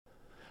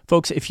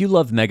Folks, if you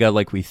love Mega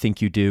like we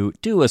think you do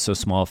us a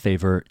small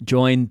favor.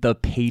 Join the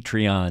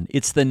Patreon.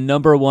 It's the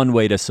 #1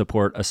 way to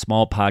support a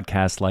small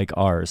podcast like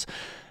ours.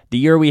 The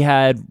year we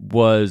had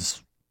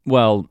was,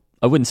 well,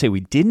 I wouldn't say we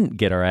didn't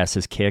get our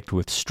asses kicked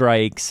with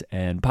strikes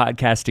and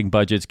podcasting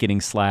budgets getting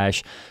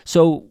slashed.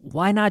 So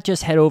why not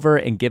just head over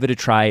and give it a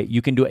try?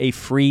 You can do a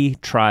free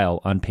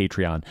trial on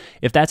Patreon.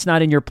 If that's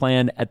not in your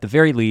plan, at the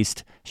very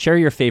least, share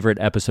your favorite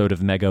episode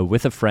of Mega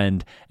with a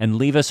friend and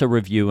leave us a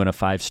review and a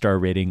 5-star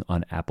rating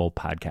on Apple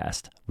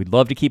Podcast. We'd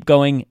love to keep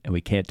going, and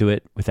we can't do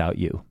it without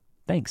you.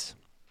 Thanks.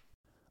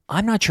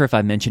 I'm not sure if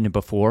I mentioned it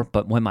before,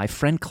 but when my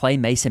friend Clay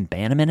Mason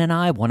Bannerman and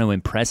I want to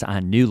impress our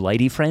new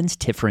lady friends,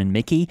 Tiffer and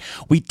Mickey,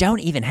 we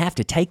don't even have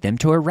to take them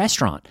to a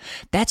restaurant.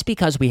 That's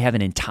because we have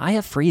an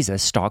entire freezer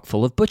stocked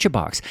full of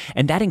ButcherBox,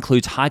 and that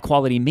includes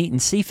high-quality meat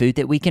and seafood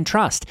that we can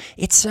trust.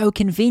 It's so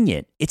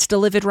convenient. It's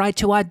delivered right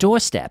to our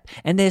doorstep,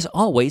 and there's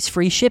always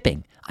free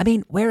shipping. I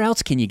mean, where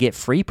else can you get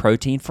free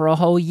protein for a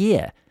whole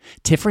year?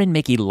 Tiffer and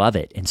Mickey love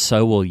it, and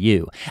so will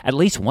you. At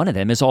least one of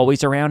them is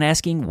always around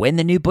asking when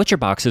the new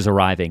ButcherBox is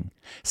arriving.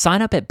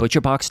 Sign up at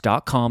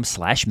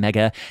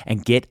butcherbox.com/mega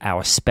and get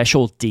our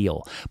special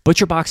deal.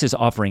 ButcherBox is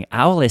offering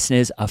our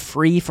listeners a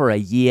free for a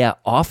year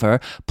offer,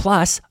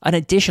 plus an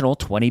additional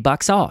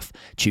 $20 off.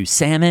 Choose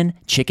salmon,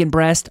 chicken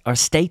breast, or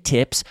steak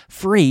tips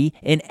free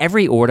in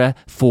every order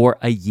for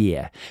a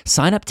year.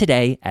 Sign up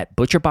today at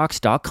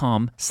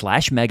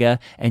butcherbox.com/mega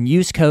and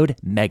use code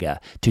MEGA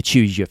to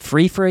choose your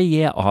free for a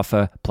year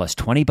offer plus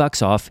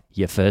 $20 off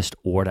your first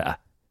order.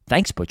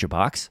 Thanks,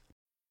 ButcherBox.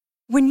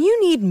 When you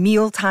need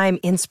mealtime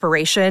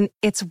inspiration,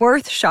 it's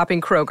worth shopping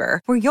Kroger,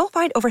 where you'll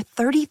find over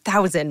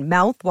 30,000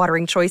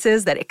 mouth-watering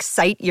choices that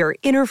excite your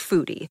inner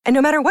foodie. And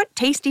no matter what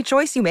tasty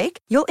choice you make,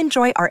 you'll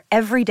enjoy our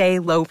everyday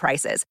low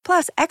prices,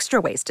 plus extra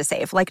ways to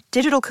save, like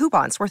digital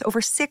coupons worth over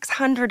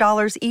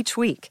 $600 each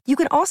week. You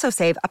can also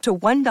save up to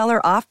 $1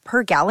 off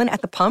per gallon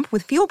at the pump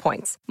with fuel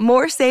points.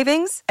 More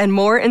savings and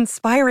more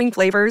inspiring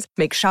flavors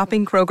make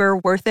shopping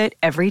Kroger worth it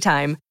every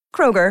time.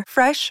 Kroger,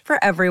 fresh for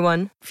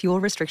everyone. Fuel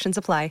restrictions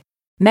apply.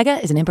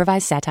 Mega is an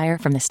improvised satire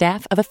from the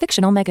staff of a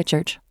fictional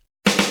megachurch.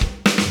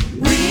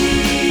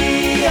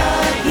 We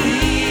are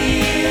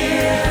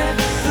here,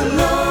 the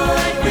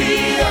Lord,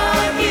 we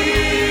are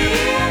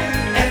here,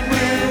 and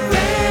we're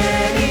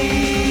ready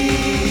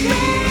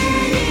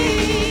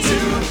to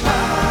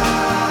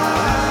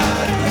podcast.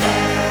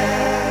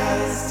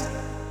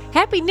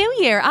 Happy New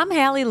Year! I'm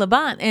Hallie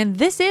Labont, and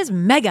this is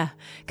Mega,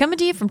 coming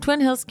to you from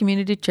Twin Hills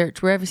Community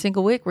Church, where every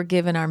single week we're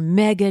giving our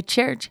mega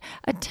church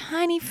a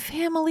tiny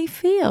family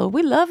feel.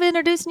 We love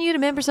introducing you to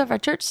members of our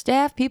church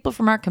staff, people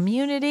from our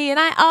community, and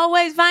I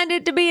always find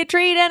it to be a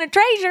treat and a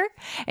treasure.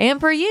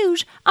 And per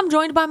usual, I'm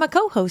joined by my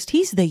co-host.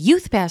 He's the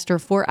youth pastor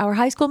for our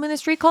high school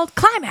ministry called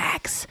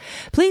Climax.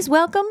 Please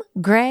welcome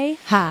Gray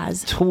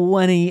Haas.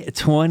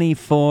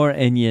 2024,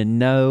 and you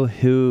know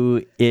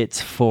who it's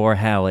for,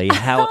 Hallie.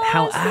 How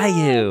are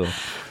you?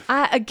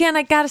 I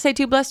got to say,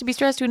 too blessed to be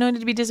stressed, too anointed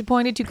to be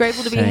disappointed, too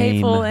grateful to be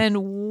hateful,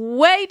 and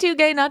way too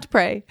gay not to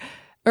pray.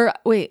 Or,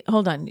 wait,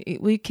 hold on.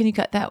 Can you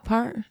cut that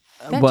part?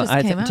 That well,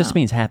 just came out. It just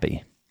means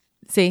happy.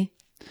 See?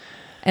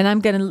 And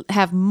I'm going to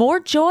have more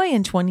joy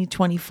in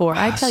 2024.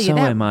 I tell you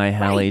that. So am I,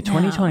 Hallie. Right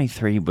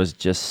 2023 was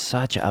just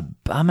such a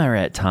bummer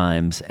at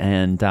times,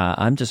 and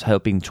I'm just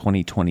hoping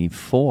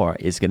 2024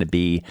 is going to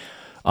be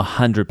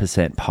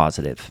 100%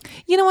 positive.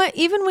 You know what?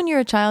 Even when you're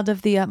a child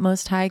of the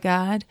utmost high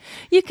God,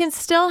 you can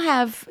still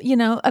have,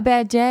 a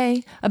bad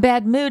day, a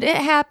bad mood. It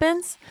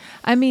happens.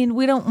 I mean,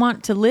 we don't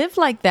want to live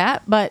like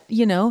that, but,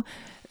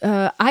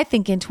 I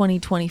think in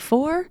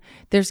 2024,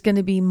 there's going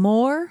to be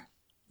more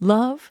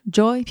love,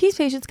 joy, peace,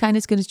 patience,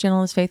 kindness, goodness,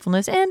 gentleness,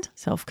 faithfulness, and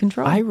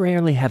self-control. I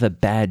rarely have a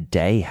bad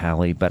day,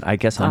 Hallie, but I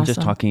guess I'm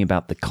just talking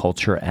about the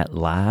culture at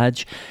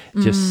large.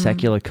 Just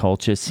secular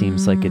culture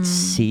seems like it's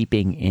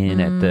seeping in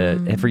at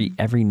the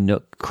every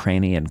nook,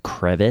 cranny, and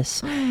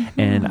crevice.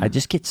 And I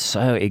just get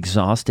so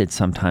exhausted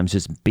sometimes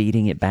just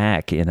beating it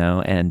back,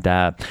 And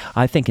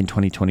I think in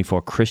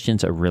 2024,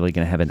 Christians are really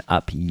going to have an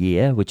up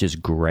year, which is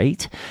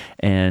great.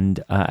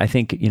 And I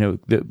think,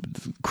 the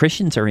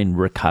Christians are in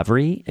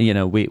recovery.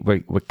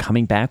 We're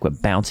coming back, we're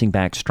bouncing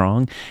back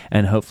strong,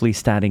 and hopefully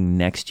starting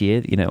next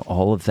year,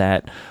 all of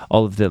the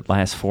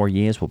last 4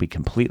 years will be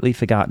completely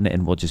forgotten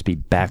and we'll just be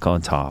back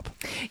on top.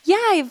 Yeah,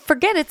 I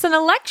forget it's an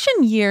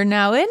election year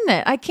now, isn't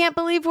it? I can't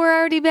believe we're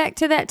already back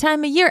to that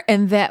time of year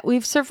and that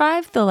we've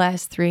survived the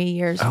last 3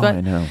 years. Oh, but I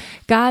know.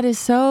 God is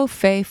so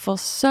faithful,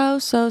 so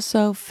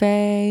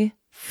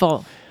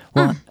faithful.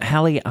 Well,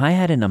 Hallie, I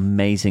had an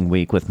amazing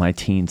week with my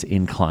teens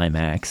in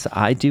Climax.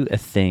 I do a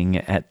thing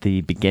at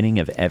the beginning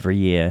of every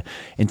year.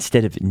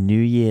 Instead of New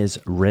Year's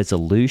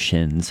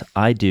resolutions,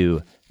 I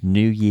do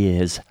New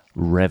Year's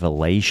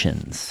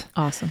revelations.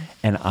 Awesome.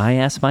 And I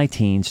ask my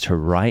teens to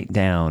write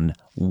down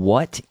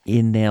what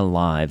in their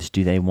lives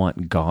do they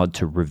want God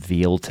to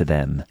reveal to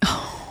them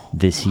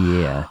this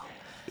year.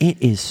 It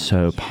is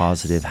so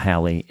positive,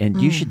 Hallie, and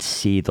you should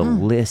see the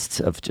lists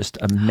of just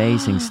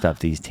amazing stuff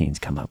these teens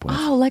come up with.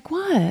 Oh, like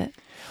what?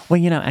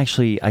 Well,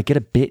 actually, I get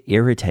a bit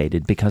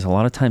irritated because a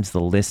lot of times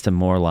the lists are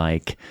more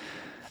like,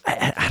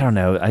 I don't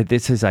know.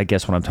 This is, I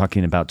guess, what I'm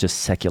talking about, just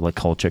secular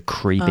culture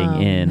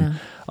creeping in. No.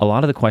 A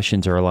lot of the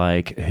questions are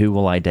like, who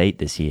will I date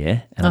this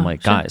year? And I'm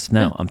like, sure. guys,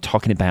 no, I'm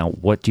talking about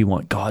what do you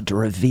want God to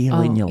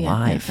reveal in your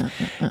life?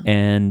 Yeah.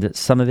 And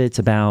some of it's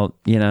about,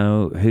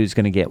 who's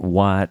going to get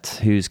what,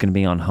 who's going to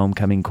be on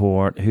homecoming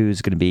court,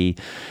 who's going to be,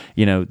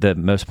 the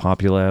most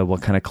popular,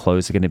 what kind of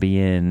clothes are going to be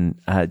in,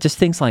 just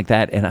things like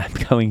that. And I'm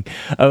going,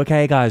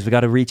 okay, guys, we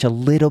got to reach a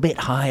little bit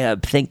higher.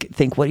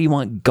 Think, what do you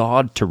want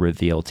God to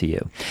reveal to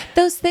you?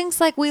 Those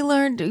things like we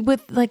learned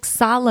with like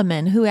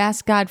Solomon, who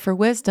asked God for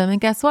wisdom,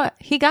 and guess what?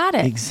 He got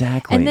it.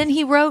 Exactly. And then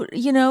he wrote,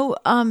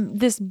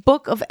 this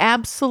book of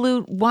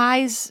absolute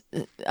wise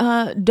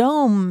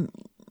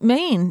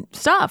domain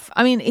stuff.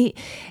 I mean,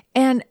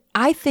 and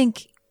I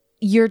think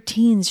your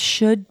teens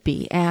should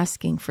be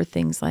asking for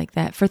things like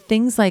that, for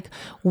things like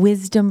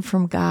wisdom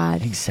from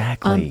God.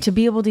 Exactly. To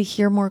be able to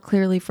hear more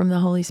clearly from the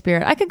Holy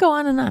Spirit. I could go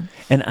on and on.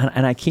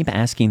 And I keep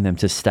asking them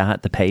to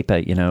start the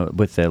paper,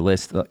 with the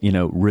list,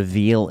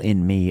 reveal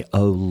in me,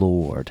 O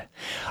Lord.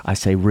 I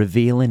say,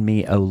 reveal in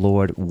me, O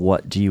Lord,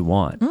 what do you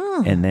want?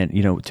 And then,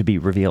 to be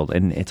revealed.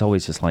 And it's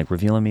always just like,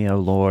 reveal in me, O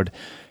Lord,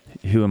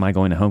 who am I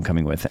going to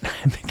homecoming with? And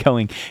I'm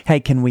going, hey,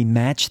 can we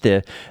match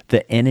the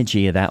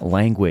energy of that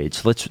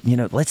language?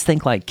 Let's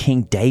think like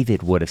King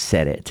David would have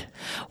said it.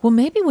 Well,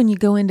 maybe when you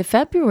go into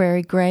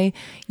February, Gray,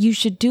 you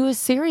should do a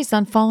series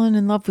on falling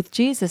in love with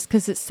Jesus,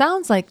 because it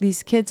sounds like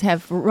these kids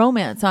have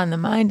romance on the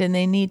mind and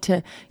they need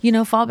to,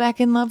 fall back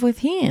in love with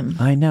him.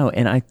 I know.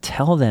 And I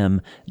tell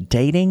them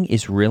dating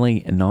is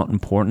really not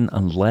important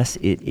unless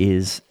it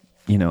is,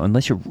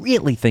 unless you're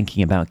really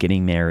thinking about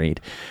getting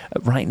married.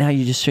 Right now,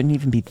 you just shouldn't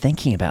even be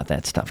thinking about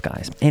that stuff,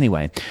 guys.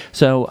 Anyway,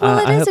 so...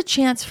 Well, it is a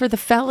chance for the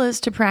fellas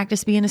to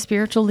practice being a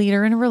spiritual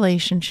leader in a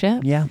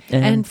relationship. Yeah.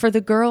 And for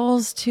the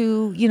girls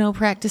to,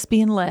 practice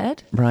being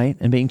led. Right,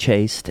 and being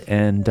chaste.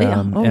 And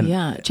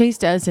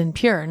chaste as in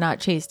pure, not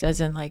chaste as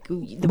in like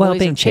the well, boys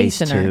being are chaste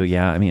chasing her. too.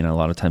 Yeah, I mean, a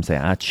lot of times they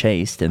are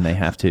chaste, and they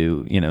have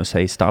to,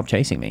 say, stop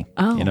chasing me.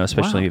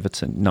 Especially if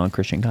it's a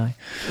non-Christian guy.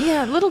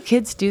 Yeah, little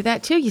kids do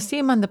that too. You see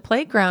them on the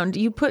playground.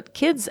 You put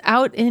kids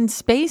out in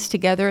space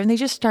together, and they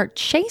just start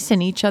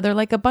chasing each other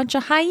like a bunch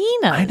of hyenas.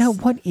 I know.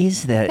 What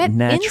is that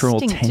natural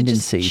instinct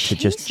tendency to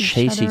just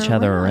chase each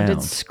other around?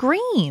 And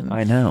scream.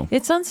 I know.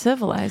 It's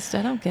uncivilized.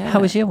 I don't get it. How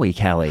was your week,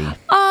 Hallie?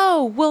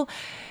 Oh, well,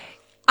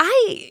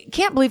 I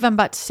can't believe I'm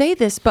about to say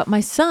this, but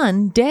my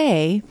son,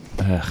 Day,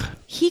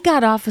 he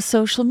got off of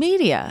social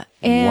media.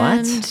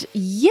 And what?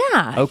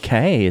 Yeah.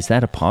 Okay. Is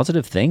that a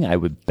positive thing? I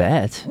would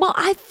bet. Well,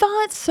 I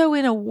thought so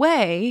in a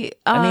way.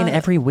 I mean,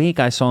 every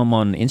week I saw him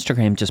on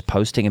Instagram just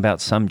posting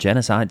about some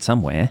genocide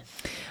somewhere.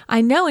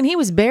 I know, and he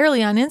was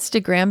barely on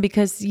Instagram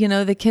because,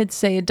 the kids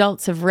say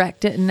adults have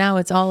wrecked it, and now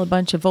it's all a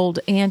bunch of old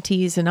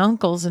aunties and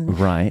uncles and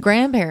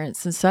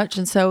grandparents and such.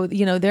 And so,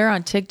 they're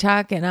on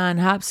TikTok and on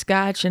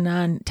Hopscotch and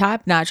on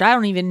Top Notch. I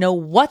don't even know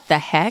what the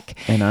heck.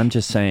 And I'm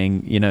just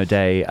saying,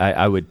 Day,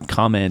 I would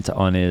comment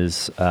on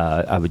his,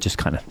 I would just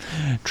kind of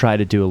try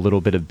to do a little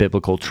bit of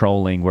biblical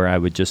trolling where I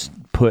would just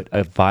put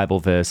a Bible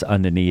verse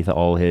underneath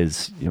all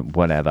his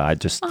whatever. I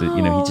just, he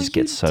just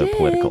gets so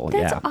political.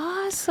 That's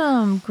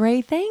awesome.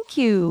 Great. Thank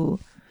you.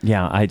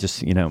 Yeah. I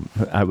just,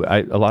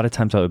 I a lot of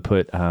times I would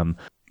put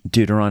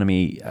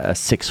Deuteronomy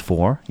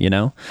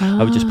 6:4,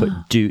 I would just put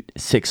Deut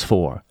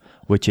 6:4,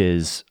 which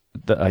is,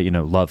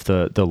 love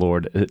the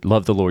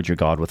Lord your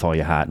God with all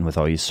your heart and with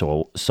all your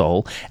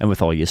soul and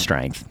with all your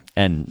strength.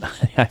 And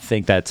I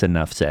think that's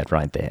enough said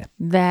right there.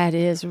 That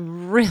is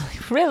really,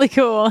 really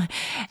cool.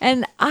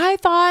 And I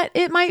thought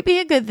it might be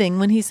a good thing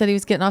when he said he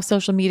was getting off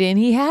social media, and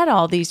he had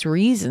all these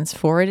reasons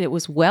for it. It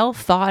was well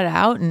thought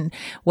out and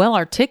well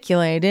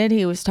articulated.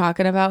 He was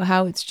talking about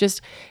how it's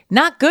just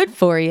not good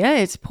for you.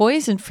 It's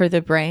poison for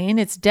the brain.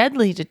 It's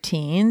deadly to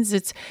teens.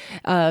 It's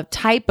a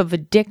type of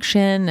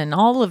addiction and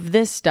all of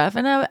this stuff.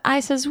 And I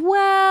says,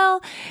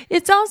 well,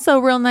 it's also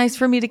real nice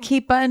for me to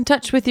keep in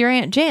touch with your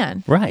Aunt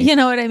Jan. Right. You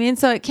know what I mean?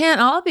 So it can't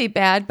all be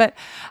bad, but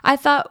I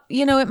thought,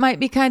 it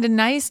might be kind of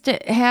nice to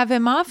have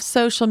him off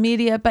social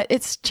media, but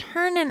it's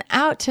turning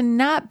out to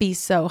not be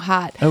so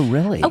hot. Oh,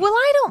 really? Well,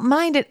 I don't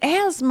mind it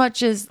as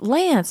much as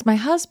Lance, my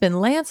husband,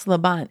 Lance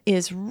Labont,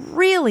 is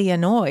really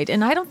annoyed,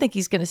 and I don't think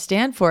he's going to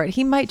stand for it.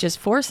 He might just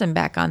force him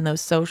back on those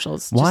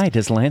socials. Why?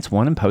 Does Lance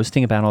want him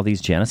posting about all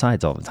these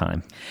genocides all the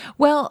time?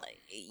 Well,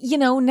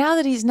 now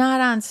that he's not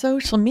on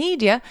social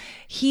media,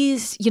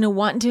 he's,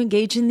 wanting to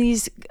engage in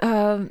these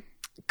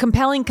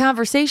compelling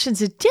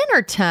conversations at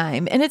dinner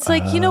time. And it's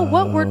like,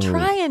 what, we're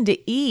trying to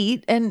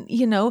eat and,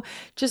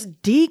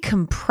 just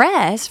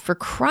decompress, for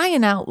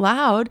crying out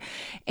loud.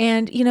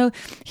 And,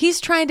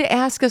 he's trying to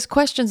ask us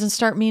questions and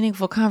start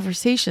meaningful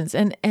conversations.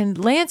 And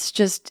Lance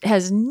just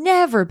has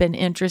never been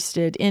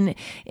interested in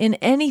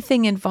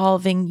anything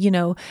involving,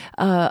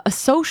 a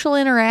social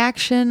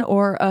interaction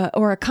or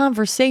a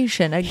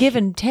conversation, a give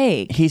and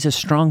take. He's a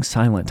strong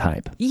silent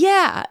type.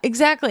 Yeah,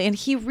 exactly. And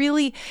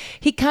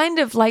he kind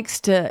of likes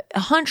to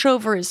hunch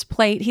over his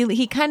plate.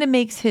 He kind of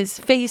makes his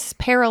face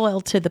parallel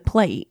to the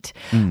plate,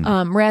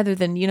 rather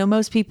than,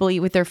 most people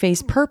eat with their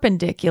face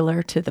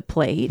perpendicular to the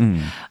plate.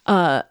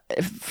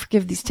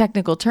 Forgive these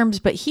technical terms,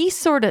 but he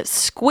sort of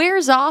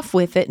squares off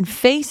with it and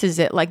faces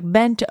it like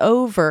bent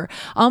over,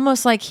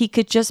 almost like he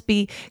could just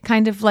be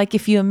kind of like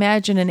if you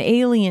imagine an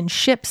alien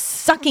ship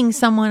sucking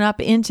someone up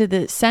into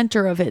the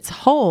center of its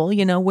hole,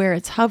 where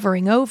it's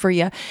hovering over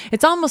you.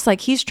 It's almost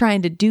like he's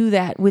trying to do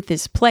that with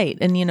his plate.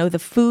 And, the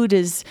food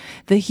is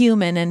the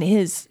human and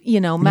his,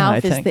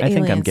 mouth is the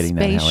alien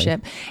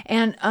spaceship.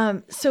 And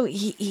so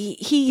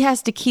he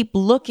has to keep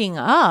looking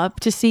up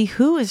to see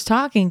who is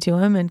talking to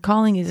him and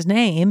calling his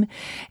name.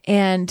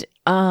 And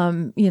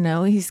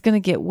he's going to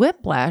get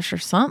whiplash or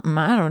something.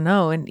 I don't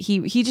know. And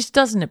he just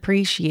doesn't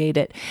appreciate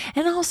it.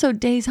 And also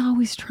Day's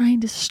always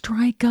trying to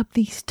strike up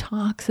these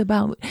talks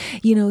about,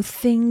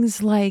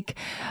 things like,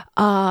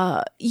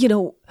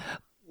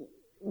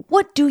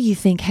 what do you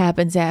think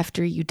happens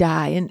after you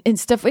die and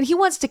stuff? And he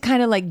wants to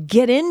kind of like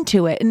get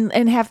into it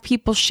and have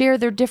people share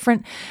their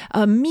different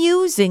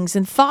musings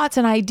and thoughts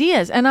and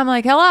ideas. And I'm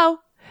like, hello?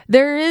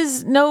 There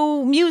is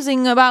no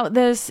musing about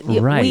this.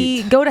 Right.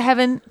 We go to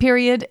heaven,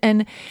 period.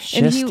 And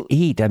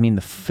eat. I mean,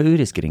 the food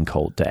is getting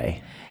cold,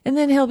 Day. And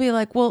then he'll be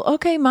like, well,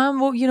 okay, Mom,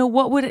 well,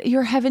 what would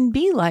your heaven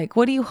be like?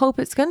 What do you hope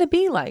it's going to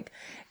be like?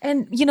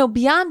 And,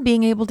 beyond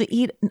being able to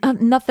eat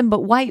nothing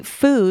but white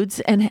foods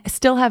and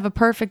still have a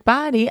perfect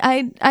body,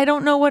 I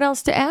don't know what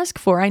else to ask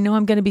for. I know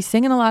I'm going to be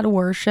singing a lot of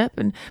worship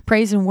and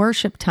praise and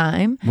worship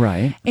time.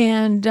 Right.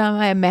 And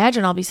I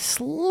imagine I'll be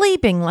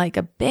sleeping like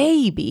a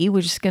baby,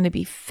 which is going to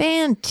be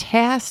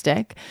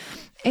fantastic.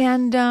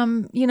 And,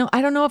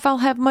 I don't know if I'll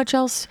have much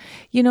else,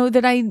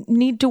 that I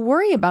need to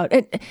worry about.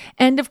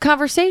 End of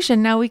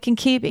conversation. Now we can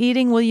keep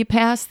eating. Will you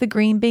pass the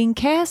green bean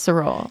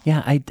casserole?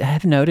 Yeah, I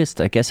have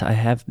noticed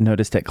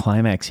at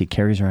Climax, he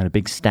carries around a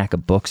big stack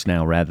of books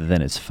now rather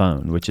than his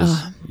phone, which is,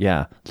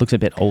 looks a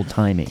bit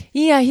old-timey.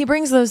 Yeah, he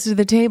brings those to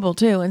the table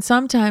too. And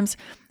sometimes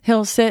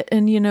he'll sit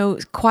and,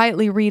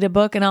 quietly read a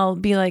book and I'll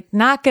be like,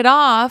 knock it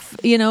off.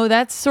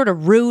 That's sort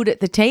of rude at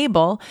the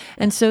table.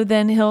 And so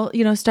then he'll,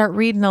 start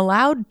reading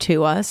aloud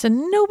to us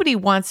and nobody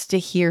wants to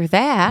hear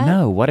that.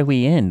 No, what are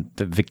we in?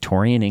 The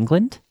Victorian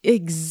England?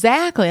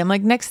 Exactly. I'm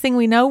like, next thing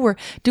we know, we're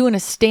doing a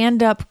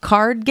stand-up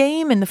card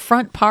game in the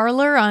front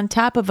parlor on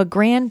top of a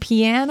grand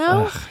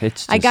piano.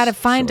 It's I got to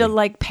just find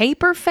silly. a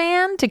paper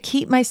fan to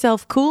keep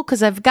myself cool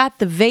because I've got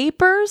the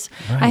vapors.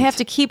 Right. I have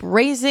to keep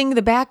raising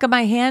the back of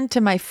my hand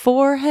to my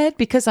forehead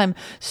because I'm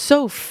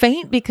so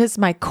faint because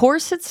my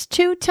corset's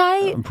too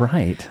tight.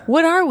 Right.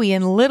 What are we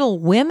in Little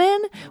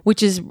Women?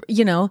 Which is,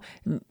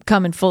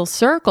 coming full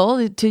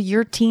circle to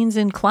your teens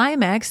in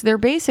Climax. They're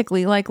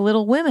basically like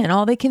Little Women.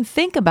 All they can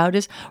think about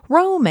is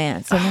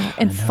romance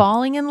and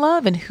falling in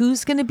love and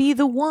who's going to be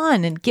the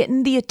one and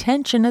getting the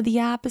attention of the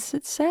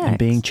opposite sex. And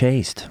being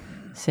chased.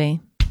 See?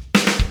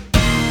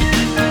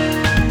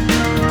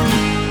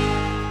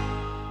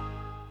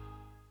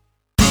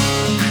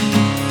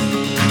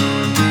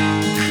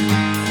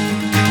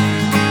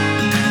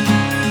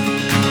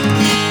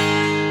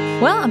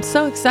 Well, I'm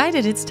so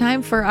excited. It's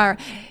time for our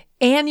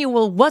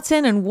annual What's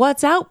In and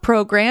What's Out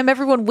program.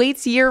 Everyone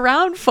waits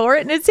year-round for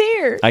it, and it's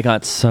here. I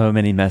got so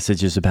many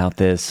messages about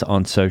this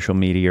on social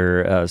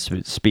media.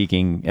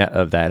 Speaking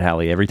of that,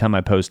 Hallie, every time I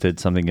posted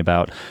something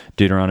about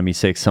Deuteronomy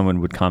 6, someone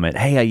would comment,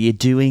 hey, are you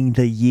doing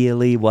the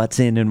yearly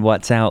What's In and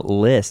What's Out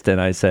list? And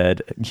I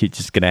said, you're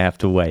just going to have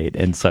to wait.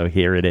 And so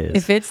here it is.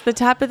 If it's the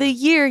top of the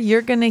year,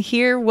 you're going to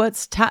hear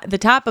what's the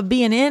top of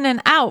being in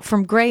and out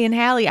from Gray and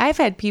Hallie. I've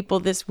had people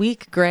this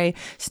week, Gray,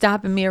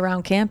 stopping me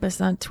around campus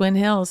on Twin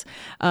Hills,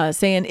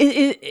 saying,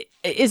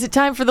 is it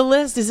time for the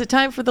list? Is it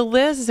time for the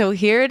list? So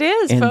here it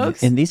is,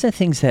 folks. And these are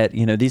things that,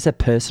 these are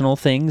personal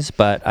things,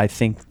 but I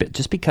think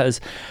just because,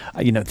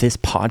 this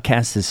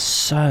podcast is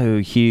so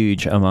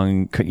huge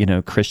among,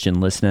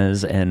 Christian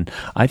listeners, and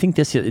I think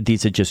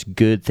these are just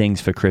good things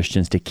for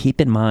Christians to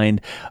keep in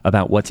mind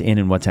about what's in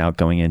and what's out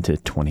going into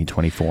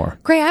 2024.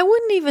 Gray, I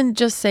wouldn't even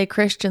just say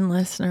Christian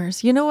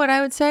listeners. You know what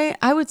I would say?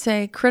 I would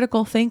say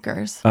critical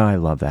thinkers. Oh, I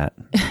love that.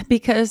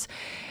 Because,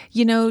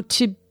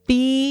 to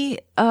be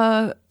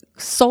a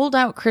sold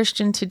out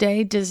Christian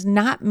today does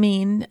not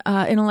mean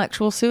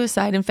intellectual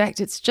suicide. In fact,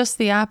 it's just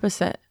the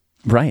opposite.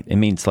 Right. It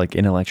means like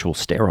intellectual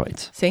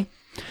steroids. See?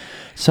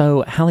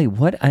 So, Hallie,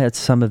 what are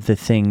some of the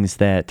things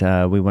that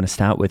we want to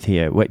start with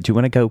here? Do you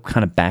want to go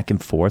kind of back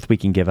and forth? We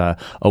can give a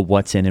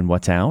what's in and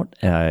what's out,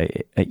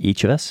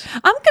 each of us.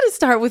 I'm going to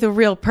start with a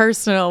real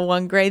personal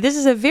one, Gray. This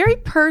is a very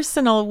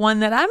personal one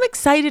that I'm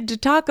excited to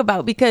talk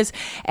about because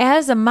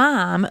as a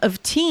mom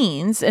of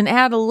teens and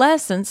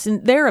adolescents,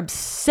 and they're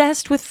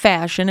obsessed with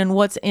fashion and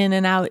what's in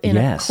and out in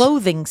a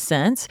clothing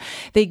sense.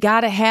 They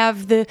got to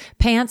have the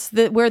pants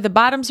where the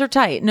bottoms are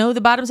tight. No,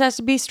 the bottoms has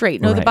to be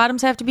straight. No, the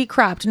bottoms have to be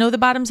cropped. No, the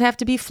bottoms have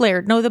to be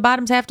flared. No, the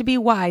bottoms have to be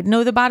wide.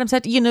 No, the bottoms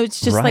have to, it's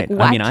just like,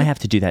 why? I mean, I have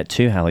to do that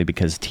too, Hallie,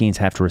 because teens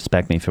have to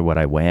respect me for what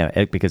I wear.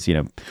 Because,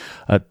 you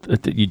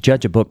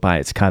judge a book by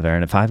its cover.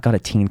 And if I've got a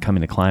teen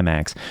coming to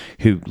Climax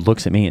who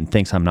looks at me and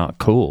thinks I'm not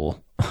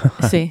cool,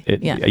 See,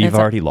 You've that's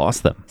already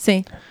lost them.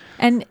 See,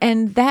 and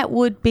that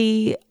would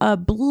be a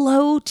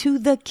blow to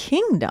the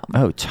kingdom.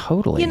 Oh,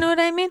 totally. You know what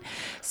I mean?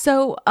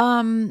 So,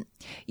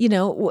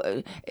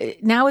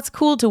 now it's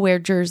cool to wear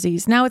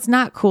jerseys. Now it's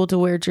not cool to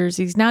wear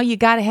jerseys. Now you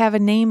got to have a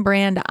name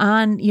brand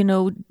on,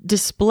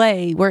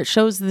 display where it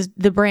shows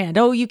the brand.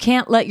 Oh, you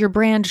can't let your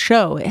brand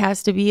show. It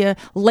has to be a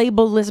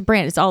label-less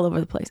brand. It's all over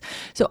the place.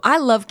 So I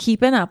love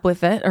keeping up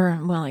with it,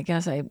 I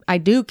guess I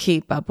do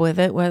keep up with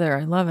it, whether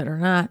I love it or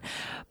not.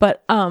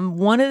 But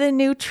one of the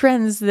new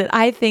trends that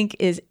I think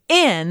is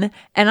in,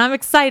 and I'm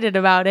excited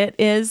about it,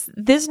 is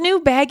this new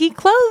baggy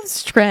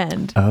clothes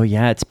trend. Oh,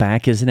 yeah, it's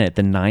back, isn't it?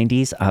 The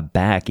 90s are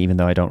back, even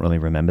though I don't really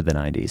remember the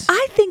 90s.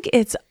 I think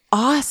it's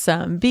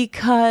awesome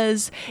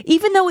because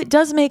even though it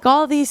does make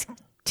all these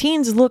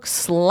teens look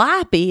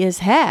sloppy as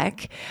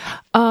heck,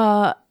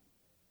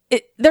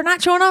 they're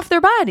not showing off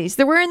their bodies.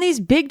 They're wearing these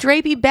big,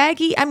 drapey,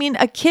 baggy. I mean,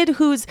 a kid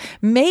who's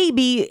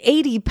maybe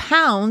 80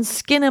 pounds,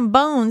 skin and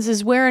bones,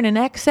 is wearing an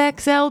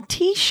XXL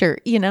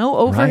t-shirt,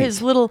 over Right.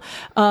 his little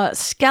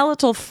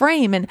skeletal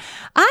frame. And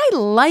I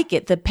like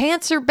it. The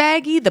pants are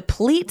baggy. The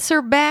pleats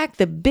are back.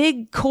 The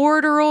big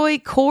corduroy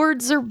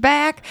cords are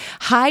back,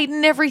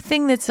 hiding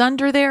everything that's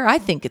under there. I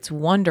think it's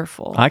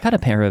wonderful. I got a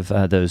pair of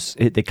those.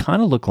 They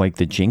kind of look like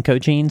the Jinko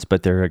jeans,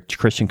 but they're a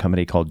Christian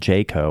company called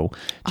Jco,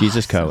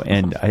 Jesus Co.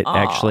 And it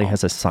actually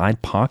has a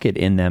side pocket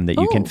in them that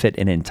you can fit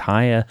an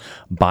entire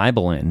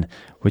Bible in,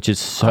 which is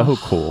so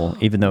cool,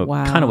 even though it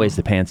kind of weighs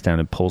the pants down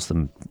and pulls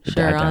them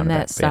Sure, down on a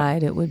that bit. Yeah.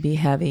 side, it would be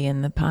heavy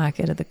in the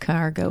pocket of the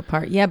cargo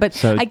part. Yeah, but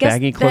So I guess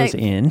baggy clothes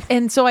in.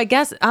 And so I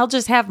guess I'll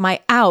just have my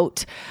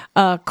out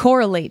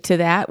correlate to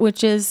that,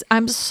 which is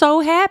I'm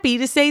so happy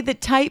to say that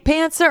tight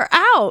pants are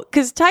out,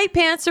 because tight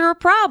pants are a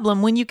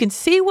problem when you can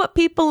see what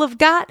people have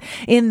got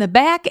in the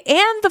back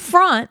and the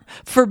front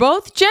for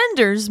both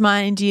genders,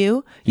 mind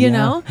you. You Yeah,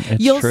 know,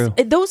 it's true.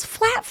 Those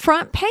flat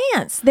front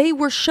pants, they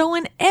were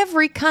showing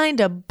every kind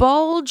of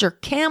bulge or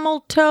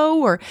camel toe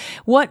or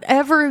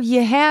whatever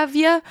you have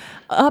you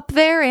up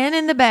there and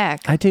in the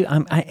back. I do.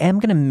 I am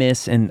going to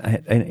miss, and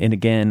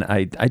again,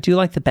 I do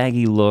like the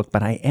baggy look,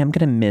 but I am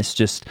going to miss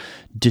just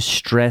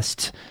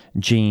distressed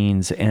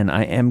jeans, and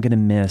I am going to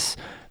miss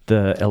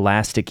the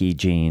elasticy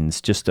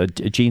jeans, just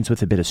jeans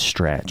with a bit of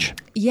stretch.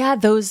 Yeah,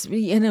 those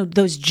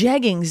those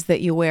jeggings that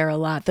you wear a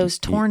lot, those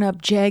torn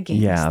up jeggings.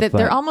 Yeah, they're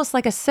but- almost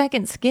like a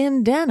second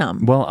skin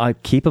denim. Well, I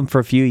keep them for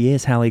a few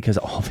years, Hallie, because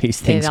all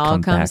these things It all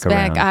come comes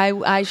back.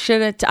 around. I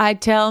should have. I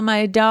tell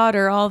my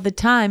daughter all the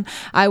time,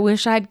 I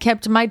wish I'd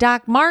kept my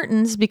Doc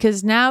Martens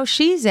because now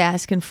she's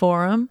asking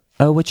for them.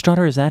 Oh, which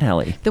daughter is that,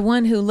 Hallie? The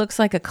one who looks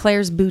like a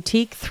Claire's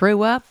Boutique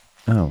threw up.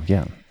 Oh,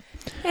 yeah.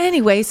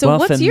 Anyway, so Well,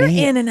 what's for your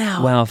me- in and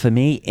out? Well, for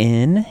me,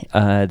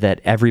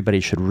 that everybody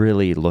should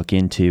really look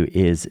into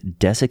is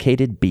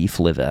desiccated beef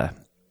liver.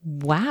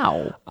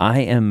 Wow. I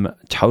am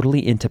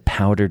totally into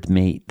powdered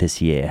meat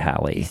this year,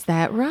 Hallie. Is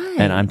that right?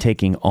 And I'm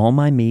taking all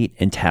my meat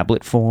in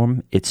tablet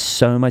form. It's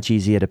so much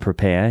easier to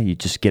prepare. You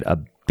just get a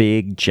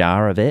big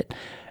jar of it,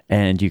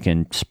 and you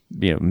can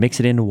mix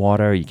it into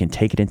water. You can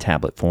take it in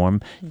tablet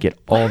form, get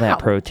all that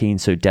protein.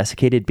 So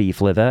desiccated beef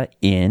liver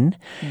in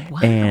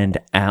and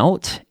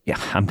out. Yeah,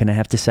 I'm going to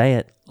have to say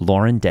it.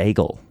 Lauren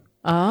Daigle.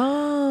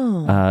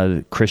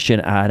 Christian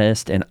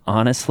artist, and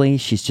honestly,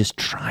 she's just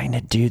trying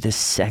to do the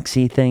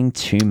sexy thing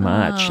too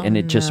much, and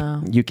it just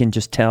you can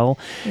just tell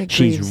It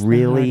she's grieves the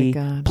really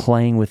heart of God.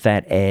 playing with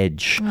that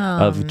edge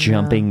of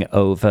jumping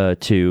over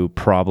to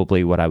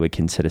probably what I would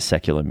consider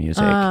secular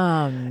music.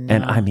 And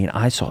I mean,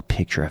 I saw a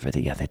picture of her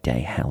the other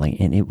day, Hallie,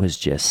 and it was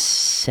just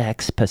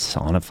sex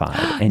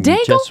personified. And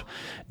Daigle?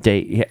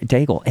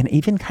 Daigle, and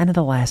even kind of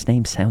the last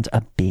name sounds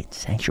a bit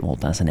sexual,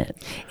 doesn't it?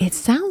 It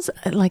sounds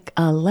like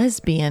a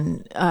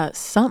lesbian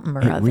something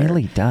or It other.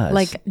 really does.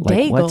 Like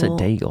Daigle. What's a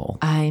Daigle?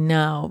 I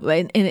know.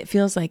 And it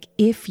feels like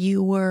if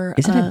you were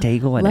Isn't a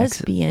Daigle an ex-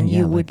 lesbian, yeah,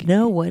 you like- would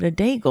know what a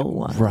Daigle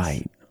was.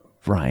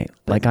 Right.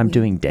 Like I'm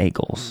doing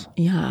Daigles.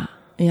 Yeah.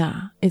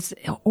 Yeah. It's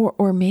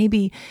or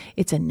maybe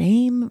it's a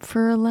name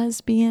for a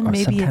lesbian. Or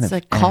some Maybe kind it's of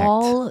a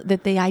call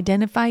that they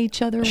identify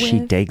each other with. She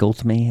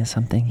Daigled me or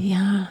something.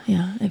 Yeah.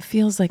 It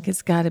feels like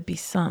it's got to be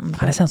something.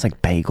 Kind of sounds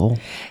like bagel.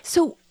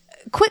 So,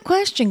 quick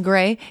question,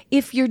 Gray.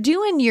 If you're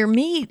doing your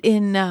meat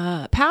in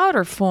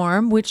powder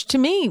form, which to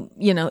me,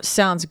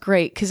 sounds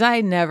great because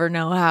I never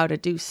know how to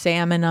do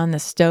salmon on the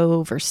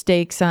stove or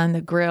steaks on the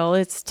grill.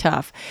 It's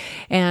tough.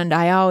 And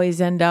I always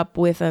end up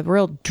with a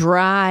real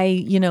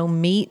dry,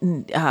 meat.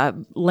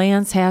 And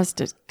Lance has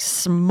to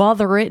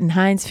smother it in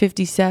Heinz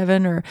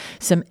 57 or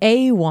some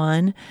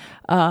A1.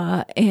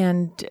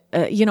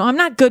 I'm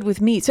not good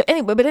with meat. So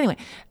anyway,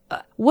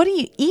 what are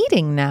you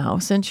eating now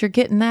since you're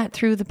getting that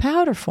through the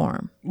powder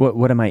form?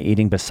 What am I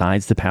eating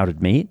besides the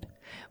powdered meat?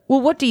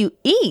 Well, what do you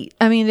eat?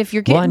 I mean, if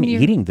you're getting Well, I'm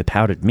eating the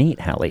powdered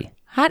meat, Hallie.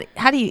 how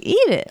do you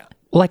eat it?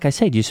 Like I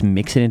said, you just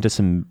mix it into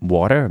some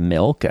water,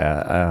 milk,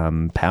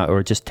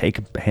 or just take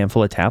a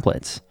handful of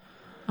tablets.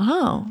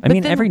 Oh, I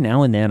mean, every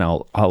now and then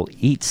I'll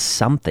eat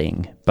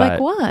something, but like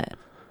what?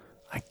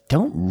 I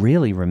don't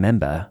really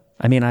remember.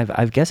 I mean,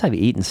 I guess I've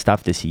eaten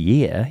stuff this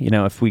year. You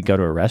know, if we go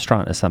to a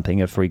restaurant or something,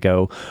 if we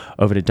go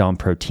over to Don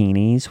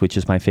Protini's, which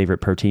is my favorite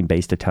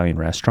protein-based Italian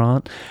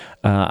restaurant,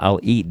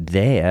 I'll eat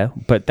there.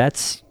 But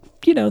that's,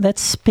 you know,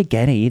 that's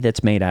spaghetti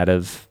that's made out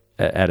of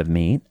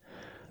meat.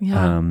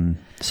 Yeah.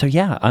 So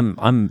yeah,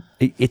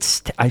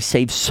 I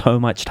save so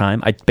much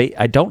time.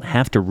 I don't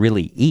have to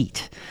really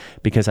eat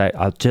because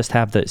I'll just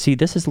have this. I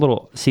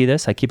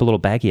keep a little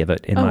baggie of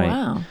it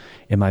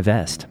in my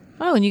vest.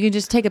 Oh, and you can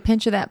just take a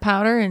pinch of that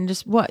powder and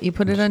just you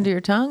put it under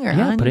your tongue or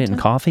Yeah, on put your it in tongue?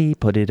 coffee,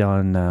 put it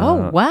on...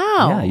 Oh,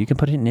 wow. Yeah, you can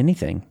put it in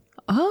anything.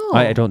 Oh.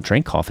 I don't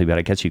drink coffee, but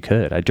I guess you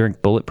could. I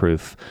drink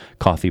bulletproof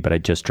coffee, but I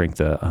just drink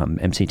the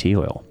MCT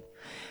oil.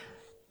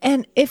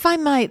 And if I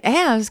might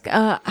ask,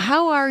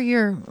 how are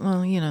your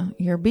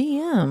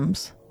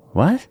BMs?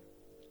 What?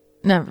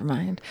 Never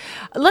mind.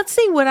 Let's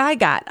see what I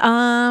got.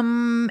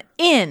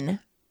 In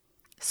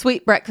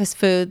sweet breakfast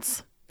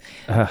foods.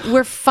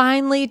 We're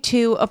finally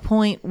to a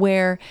point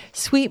where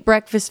sweet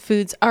breakfast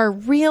foods are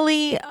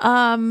really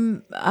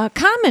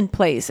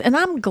commonplace, and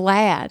I'm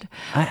glad.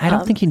 I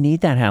don't think you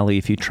need that, Hallie.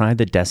 If you try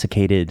the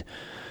desiccated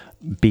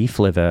beef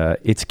liver,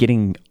 it's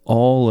getting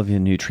all of the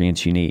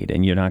nutrients you need,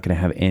 and you're not going to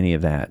have any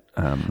of that.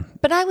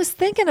 But I was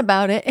thinking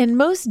about it, and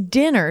most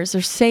dinners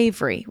are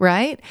savory,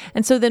 right?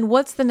 And so then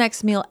what's the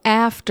next meal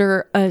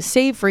after a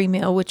savory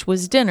meal, which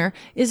was dinner,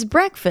 is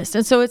breakfast.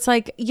 And so it's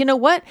like, you know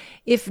what?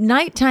 If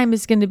nighttime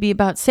is going to be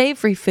about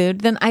savory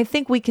food, then I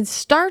think we can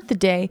start the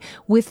day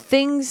with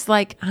things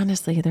like,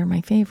 honestly, they're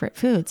my favorite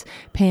foods: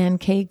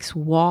 pancakes,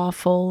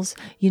 waffles,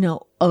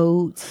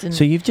 oats. And,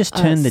 so you've just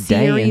turned the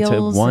day into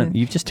cereals one. and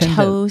You've just turned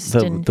toast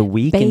the and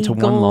week into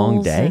one long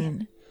bagels day.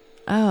 and-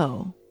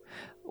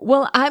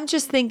 Well, I'm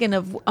just thinking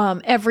of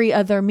every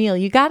other meal.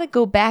 You got to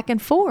go back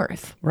and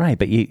forth. Right,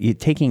 but you're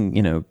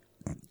taking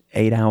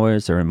 8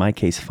 hours, or in my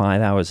case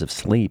 5 hours of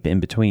sleep in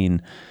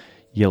between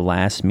your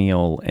last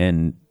meal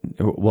and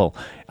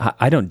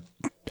I don't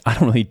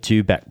really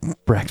do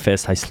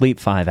breakfast. I sleep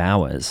 5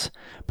 hours,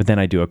 but then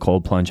I do a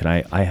cold plunge, and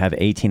I have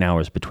 18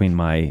 hours between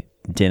my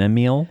dinner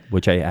meal,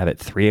 which I have at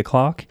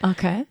 3:00.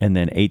 Okay. And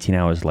then 18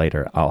 hours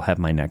later, I'll have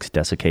my next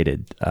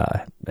desiccated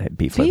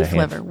beef liver. Beef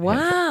liver.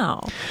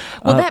 Wow.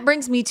 Well, that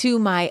brings me to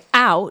my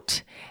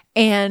out.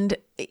 And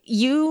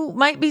you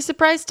might be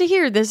surprised to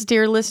hear this,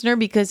 dear listener,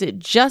 because it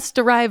just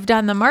arrived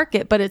on the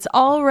market, but it's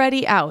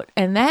already out.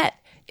 And that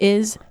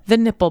is the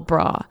nipple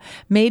bra,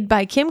 made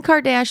by Kim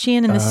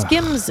Kardashian and the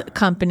Skims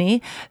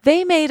company.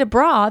 They made a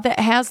bra that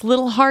has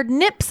little hard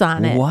nips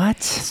on it.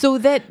 What? So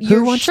that your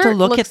Who wants shirt to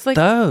look looks at like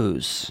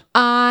those?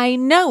 I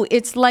know.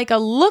 It's like a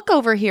look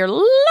over here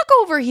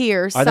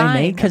Are sign. they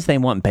made because they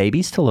want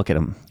babies to look at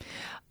them?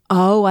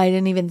 Oh, I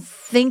didn't even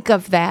think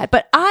of that.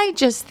 But I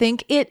just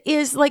think it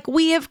is like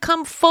we have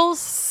come full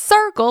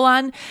circle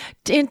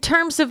in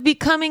terms of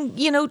becoming,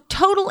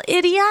 total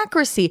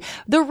idiocracy.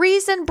 The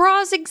reason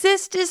bras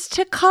exist is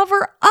to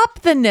cover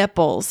up the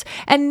nipples.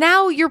 And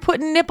now you're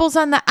putting nipples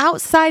on the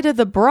outside of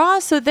the bra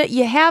so that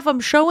you have them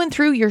showing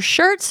through your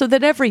shirt, so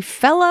that every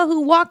fella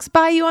who walks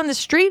by you on the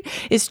street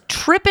is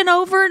tripping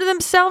over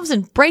themselves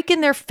and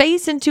breaking their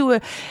face into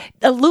a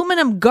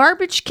aluminum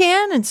garbage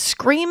can and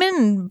screaming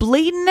and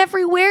bleeding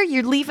everywhere.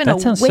 You're leaving a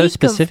That sounds wake so of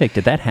specific.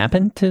 Did that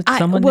happen to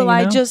someone? well, that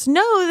you know? I just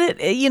know that,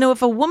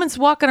 if a woman's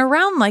walking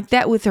around like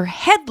that with her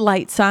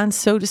headlights on,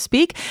 so to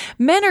speak,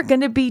 men are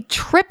going to be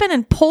tripping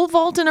and pole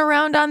vaulting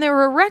around on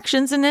their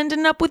erections and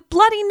ending up with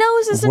bloody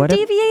noses and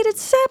deviated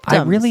septums.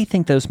 I really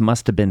think those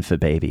must have been for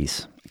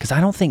babies. Because I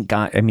don't think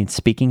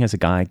speaking as a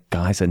guy,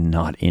 guys are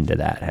not into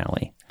that,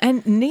 Hallie.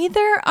 And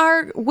neither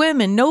are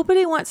women.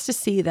 Nobody wants to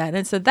see that.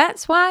 And so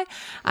that's why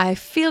I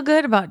feel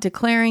good about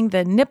declaring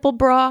the nipple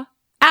bra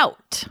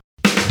out.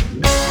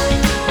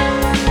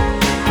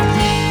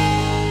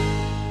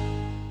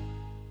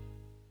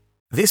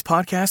 This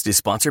podcast is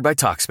sponsored by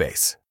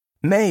Talkspace.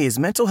 May is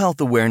Mental Health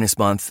Awareness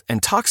Month,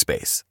 and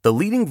Talkspace, the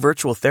leading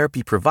virtual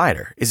therapy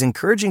provider, is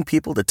encouraging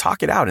people to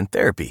talk it out in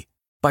therapy.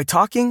 By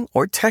talking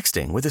or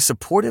texting with a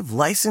supportive,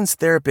 licensed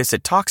therapist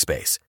at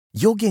Talkspace,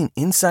 you'll gain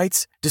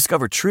insights,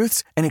 discover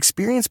truths, and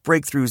experience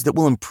breakthroughs that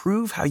will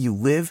improve how you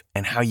live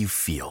and how you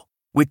feel.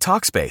 With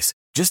Talkspace,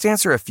 just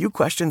answer a few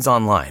questions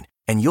online,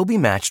 and you'll be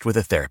matched with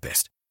a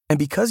therapist. And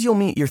because you'll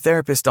meet your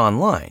therapist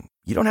online,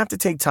 you don't have to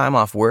take time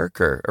off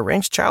work or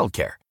arrange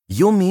childcare.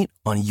 You'll meet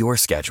on your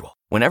schedule,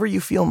 whenever you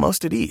feel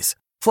most at ease.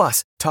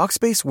 Plus,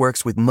 Talkspace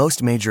works with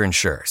most major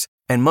insurers,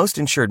 and most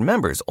insured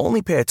members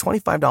only pay a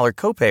 $25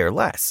 copay or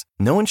less.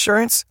 No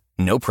insurance?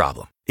 No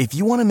problem. If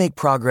you want to make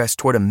progress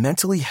toward a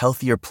mentally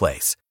healthier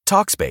place,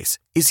 Talkspace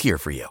is here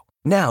for you.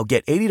 Now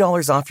get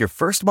 $80 off your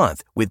first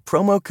month with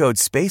promo code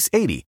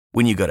SPACE80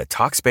 when you go to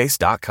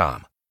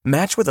Talkspace.com.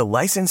 Match with a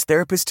licensed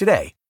therapist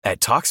today at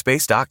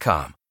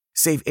Talkspace.com.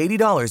 Save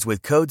 $80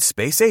 with code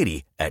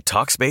SPACE80 at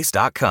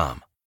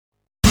Talkspace.com.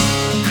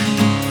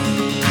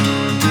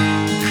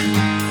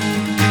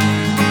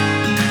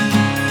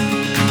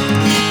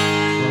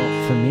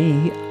 For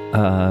me,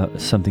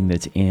 something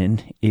that's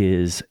in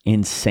is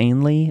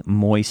insanely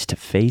moist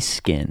face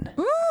skin.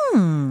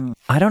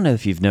 I don't know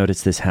if you've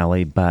noticed this,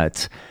 Hallie,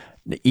 but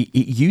it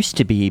used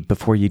to be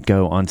before you'd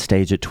go on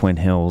stage at Twin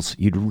Hills,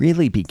 you'd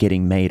really be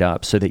getting made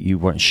up so that you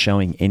weren't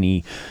showing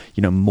any,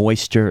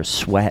 moisture,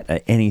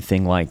 sweat,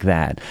 anything like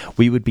that.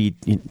 We would be,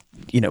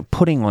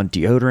 putting on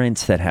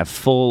deodorants that have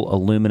full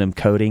aluminum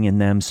coating in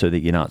them so that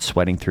you're not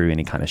sweating through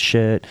any kind of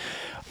shit.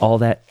 All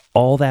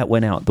that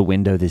went out the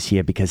window this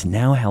year because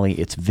now, Hallie,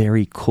 it's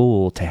very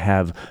cool to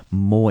have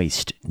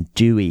moist,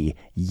 dewy,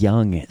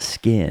 young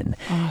skin.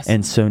 Awesome.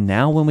 And so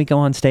now when we go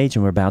on stage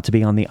and we're about to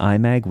be on the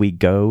IMAG, we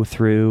go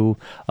through,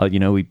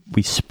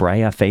 we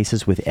spray our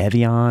faces with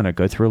Evian or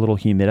go through a little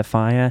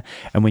humidifier.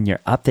 And when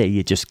you're up there,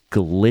 you're just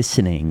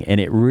glistening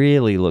and it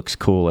really looks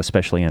cool,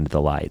 especially under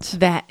the lights.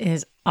 That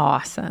is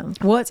awesome.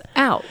 What's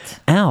out?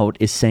 Out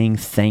is saying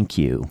thank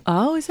you.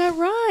 Oh, is that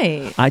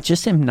right? I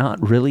just am not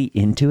really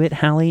into it,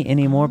 Hallie,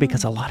 anymore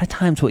because a lot of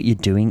times what you're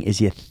doing is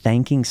you're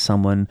thanking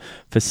someone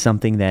for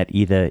something that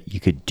either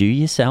you could do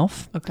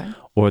yourself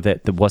or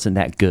that wasn't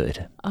that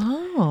good.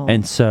 Oh.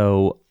 And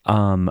so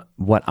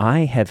what I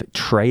have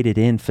traded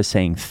in for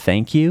saying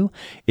thank you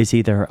is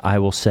either I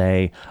will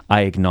say,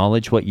 I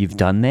acknowledge what you've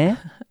done there.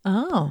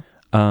 Oh.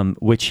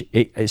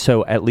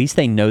 So at least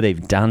they know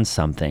they've done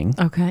something.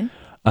 Okay.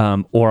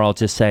 Or I'll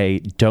just say,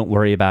 don't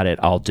worry about it,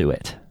 I'll do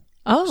it.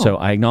 Oh. So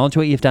I acknowledge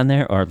what you've done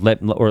there, or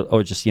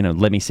just,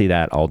 let me see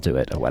that, I'll do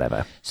it, or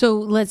whatever. So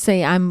let's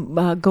say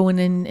I'm going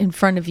in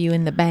front of you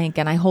in the bank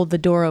and I hold the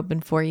door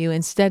open for you.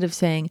 Instead of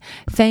saying,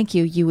 thank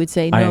you, you would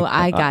say, no,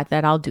 I got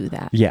that, I'll do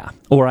that. Yeah.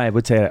 Or I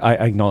would say, I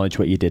acknowledge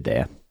what you did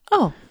there.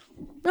 Oh.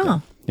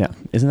 Yeah.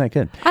 Isn't that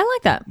good? I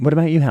like that. What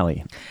about you,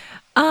 Hallie?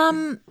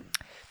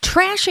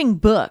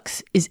 Trashing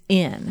books is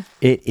in.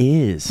 It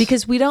is.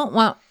 Because we don't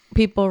want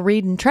people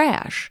reading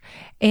trash.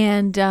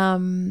 And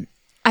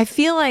I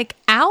feel like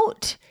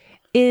out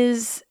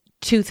is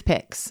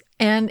toothpicks.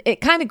 And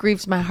it kind of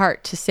grieves my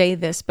heart to say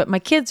this, but my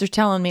kids are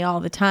telling me all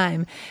the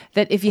time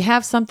that if you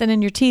have something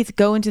in your teeth,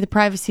 go into the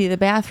privacy of the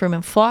bathroom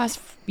and floss,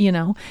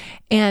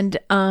 And,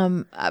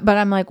 but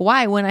I'm like,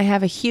 why? When I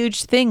have a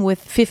huge thing with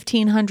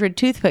 1,500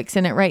 toothpicks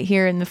in it right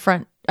here in the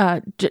front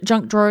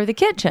junk drawer of the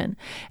kitchen,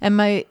 and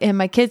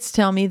my kids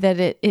tell me that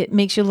it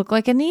makes you look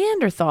like a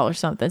Neanderthal or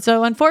something.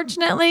 So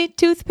unfortunately,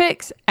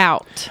 toothpicks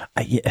out.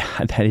 Yeah,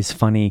 that is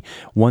funny.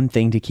 One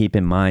thing to keep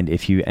in mind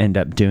if you end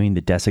up doing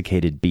the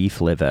desiccated beef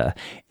liver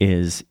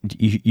is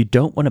you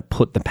don't want to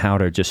put the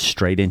powder just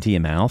straight into your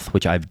mouth,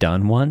 which I've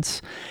done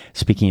once.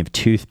 Speaking of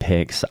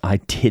toothpicks, I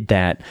did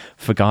that,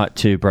 forgot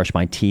to brush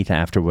my teeth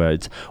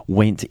afterwards,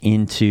 went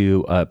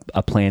into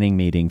a planning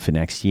meeting for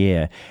next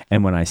year,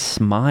 and when I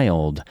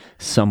smiled,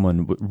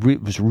 someone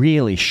was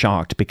really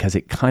shocked because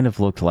it kind of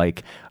looked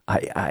like,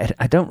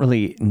 I don't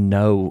really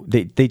know.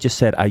 They just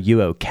said, are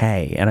you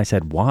okay? And I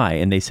said, why?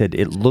 And they said,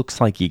 it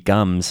looks like your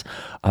gums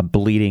are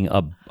bleeding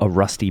a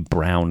rusty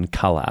brown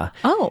color.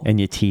 Oh. And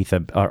your teeth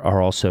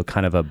are also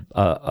kind of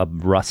a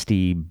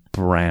rusty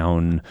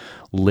brown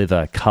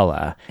liver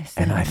color.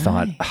 And I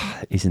thought,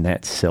 isn't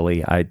that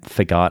silly? I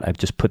forgot. I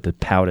just put the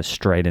powder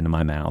straight into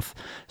my mouth.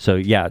 So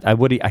yeah, I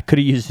could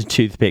have used a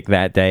toothpick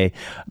that day,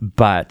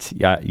 but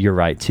you're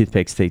right.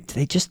 Toothpicks, they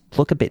just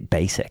look a bit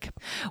basic.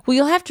 Well,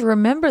 you'll have to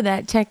remember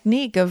that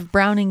technique of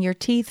browning your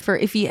teeth for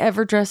if you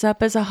ever dress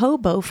up as a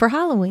hobo for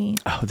Halloween.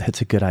 Oh,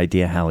 that's a good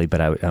idea, Hallie, but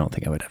I don't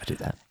think I would ever do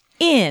that.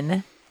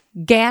 In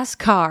gas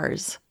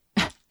cars.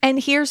 And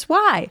here's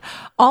why.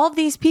 All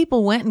these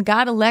people went and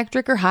got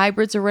electric or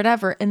hybrids or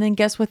whatever, and then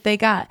guess what they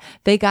got?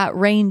 They got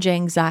range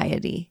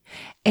anxiety.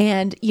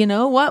 And you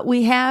know what?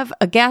 We have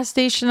a gas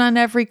station on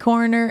every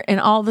corner, and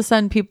all of a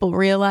sudden people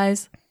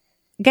realize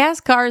gas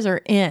cars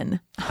are in.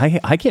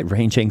 I get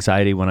range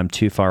anxiety when I'm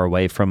too far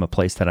away from a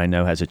place that I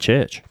know has a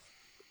church.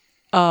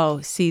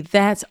 Oh, see,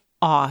 that's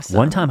awesome.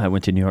 One time I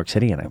went to New York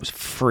City and I was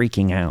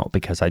freaking out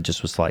because I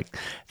just was like,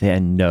 there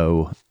are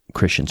no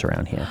Christians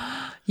around here.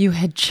 You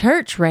had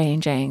church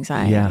range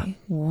anxiety. Yeah.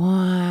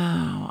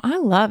 Wow. I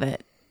love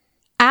it.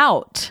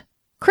 Out.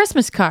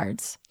 Christmas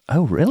cards.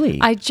 Oh, really?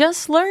 I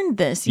just learned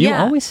this. You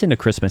yeah. always send a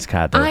Christmas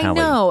card, though, I Hallie.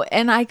 know.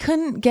 And I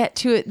couldn't get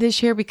to it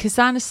this year because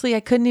honestly, I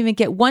couldn't even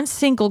get one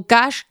single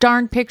gosh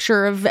darn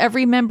picture of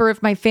every member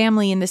of my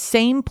family in the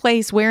same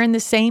place, wearing the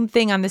same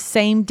thing on the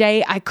same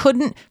day. I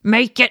couldn't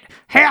make it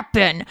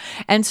happen.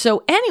 And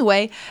so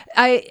anyway,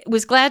 I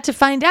was glad to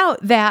find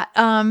out that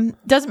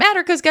doesn't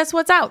matter because guess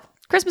what's out?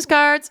 Christmas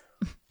cards.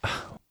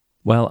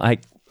 Well, I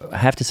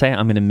have to say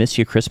I'm going to miss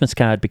your Christmas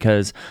card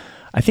because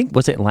I think,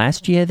 was it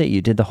last year that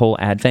you did the whole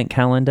Advent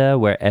calendar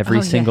where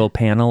every single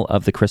panel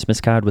of the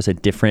Christmas card was a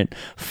different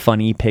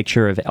funny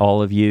picture of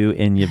all of you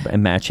in your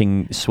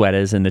matching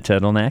sweaters and the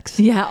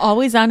turtlenecks? Yeah,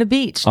 always on a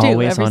beach, too.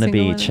 Always on a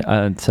beach.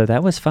 So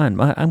that was fun.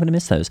 I'm going to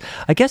miss those.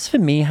 I guess for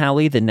me,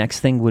 Hallie, the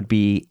next thing would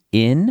be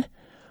in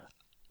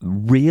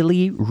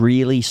really,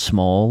 really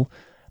small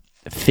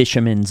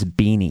fisherman's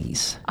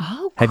beanies.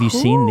 Oh, Have you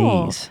seen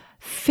these?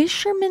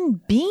 Fisherman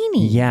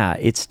beanie. Yeah,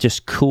 it's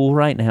just cool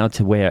right now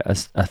to wear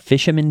a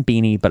fisherman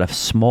beanie, but a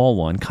small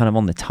one, kind of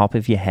on the top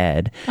of your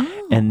head.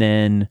 Oh. And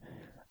then,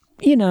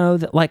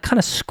 like kind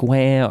of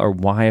square or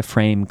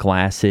wireframe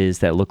glasses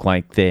that look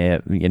like they're,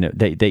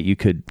 that you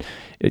could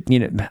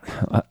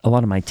a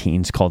lot of my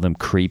teens call them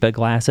creeper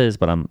glasses,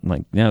 but I'm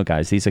like, no,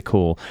 guys, these are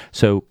cool.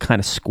 So kind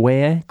of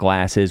square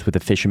glasses with a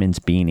fisherman's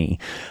beanie.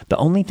 The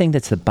only thing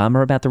that's the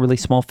bummer about the really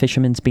small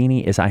fisherman's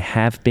beanie is I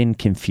have been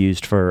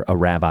confused for a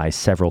rabbi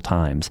several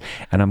times,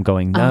 and I'm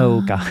going,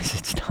 no, guys,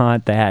 it's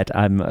not that.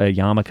 I'm a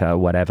yarmulke,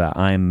 whatever.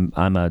 I'm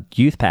a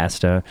youth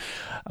pastor.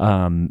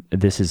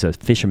 This is a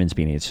fisherman's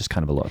beanie. It's just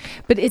kind of a look.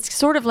 But it's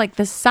sort of like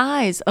the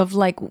size of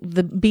like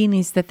the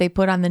beanies that they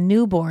put on the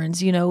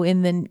newborns,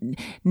 in the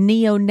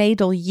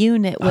neonatal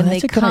unit when they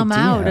that's a good come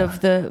out idea.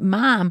 of the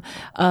mom.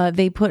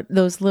 They put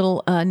those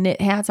little knit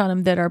hats on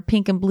them that are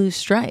pink and blue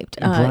striped.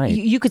 Right.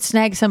 You could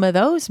snag some of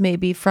those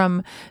maybe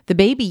from the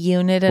baby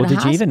unit at Well, a did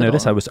hospital. you even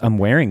notice I'm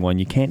wearing one?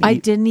 You can't. I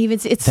didn't even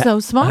see. It's so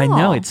small. I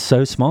know, it's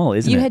so small,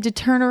 isn't You it? had to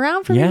turn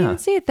around for me to Yeah. even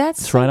see it. That's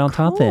It's so right on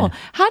top cool. there.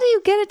 How do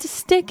you get it to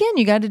stick in?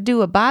 You got to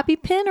do a bobby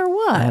pin or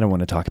what? I don't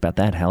want to talk about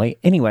that, Hallie.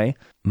 Anyway,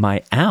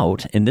 my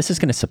out, and this is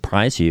going to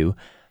surprise you,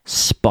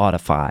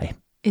 Spotify.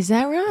 Is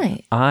that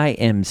right? I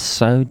am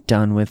so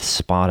done with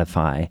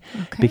Spotify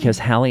because,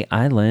 Hallie,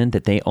 I learned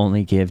that they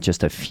only give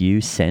just a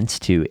few cents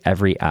to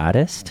every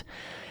artist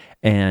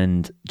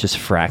and just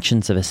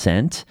fractions of a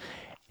cent.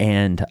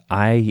 And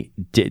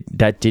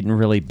that didn't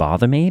really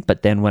bother me.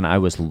 But then when I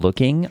was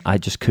looking, I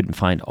just couldn't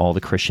find all the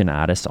Christian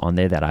artists on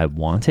there that I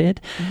wanted.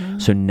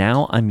 So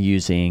now I'm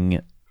using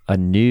a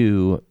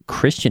new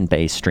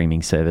Christian-based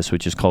streaming service,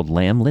 which is called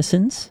Lamb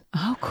Listens.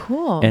 Oh,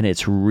 cool. And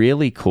it's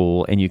really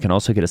cool. And you can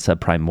also get a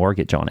subprime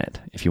mortgage on it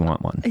if you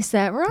want one. Is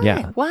that right?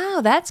 Yeah.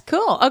 Wow, that's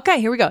cool.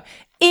 Okay, here we go.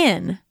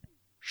 In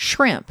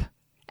shrimp.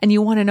 And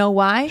you want to know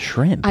why?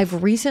 Shrimp.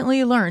 I've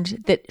recently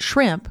learned that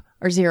shrimp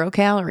are 0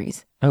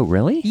 calories. Oh,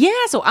 really? Yeah,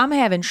 so I'm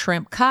having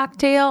shrimp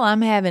cocktail.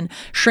 I'm having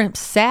shrimp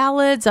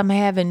salads. I'm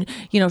having,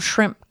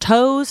 shrimp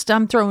toast.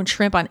 I'm throwing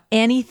shrimp on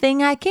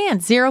anything I can.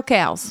 0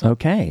 calories.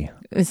 Okay.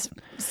 It's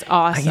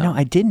awesome.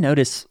 I did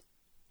notice,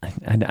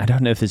 I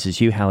don't know if this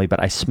is you, Hallie,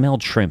 but I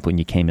smelled shrimp when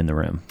you came in the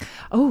room.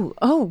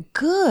 Oh,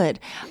 good.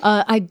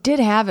 I did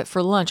have it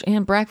for lunch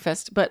and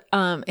breakfast, but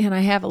and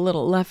I have a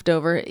little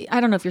leftover. I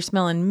don't know if you're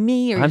smelling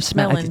me or you're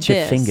smelling it's this.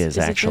 your fingers, Is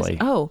it this? actually.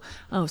 Oh,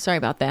 sorry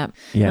about that.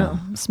 Yeah.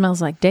 Oh,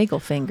 smells like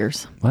Daigle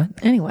fingers. What?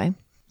 Anyway,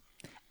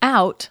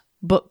 out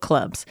book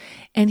clubs.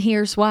 And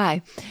here's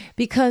why.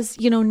 Because,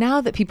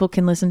 now that people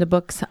can listen to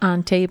books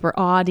on tape or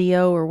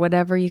audio or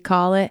whatever you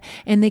call it,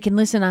 and they can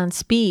listen on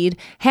speed,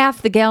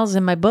 half the gals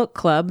in my book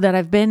club that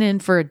I've been in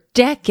for a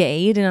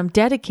decade and I'm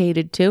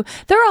dedicated to,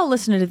 they're all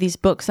listening to these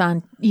books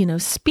on,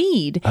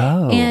 speed.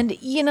 Oh. And,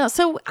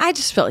 so I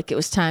just felt like it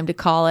was time to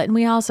call it. And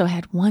we also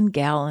had one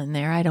gal in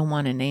there. I don't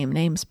want to name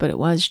names, but it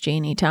was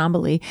Jeannie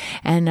Tombley.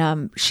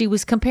 And she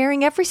was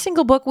comparing every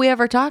single book we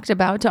ever talked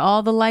about to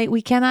All the Light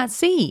We Cannot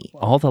See.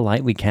 All the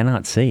light we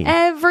cannot see.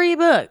 Every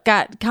book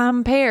got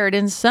compared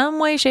in some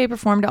way, shape, or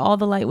form to All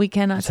the Light We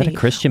Cannot Is See. that a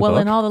Christian well,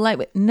 book? in All the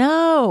Light,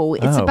 no,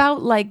 it's Oh.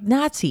 about like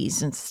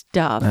Nazis and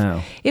stuff.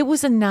 Oh. It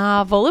was a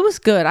novel. It was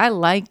good. I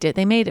liked it.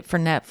 They made it for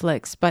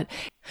Netflix, but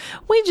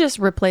we just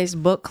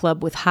replaced book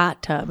club with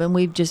hot tub, and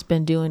we've just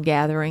been doing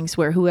gatherings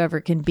where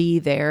whoever can be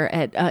there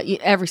at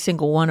every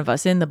single one of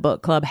us in the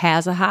book club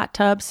has a hot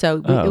tub. So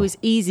it was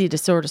easy to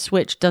sort of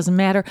switch. Doesn't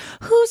matter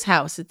whose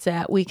house it's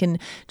at. We can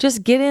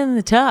just get in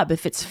the tub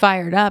if it's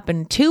fired up,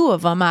 and 2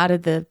 of them out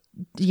of the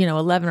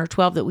 11 or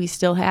 12 that we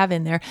still have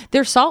in there,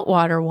 they're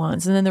saltwater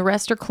ones, and then the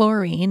rest are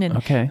chlorine. And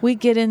Okay. we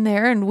get in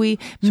there and we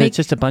So make it's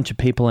just a bunch of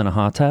people in a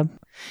hot tub?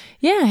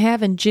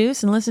 having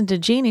juice and listen to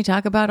Jeannie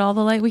talk about all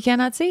the light we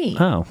cannot see.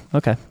 Oh,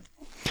 okay.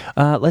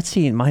 Let's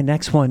see. My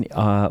next one,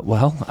 I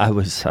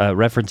was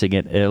referencing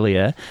it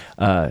earlier.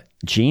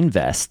 Jean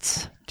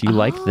vests. Do you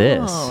like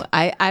this? Oh,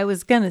 I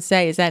was going to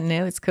say, is that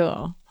new? It's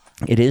cool.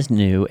 It is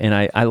new, and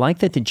I like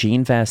that the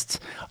jean vests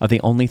are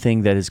the only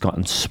thing that has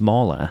gotten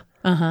smaller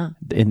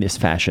in this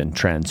fashion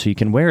trend. So you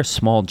can wear a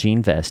small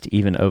jean vest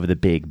even over the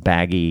big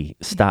baggy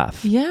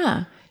stuff.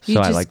 Yeah. So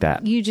I like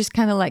that. You just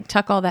kind of like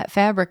tuck all that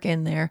fabric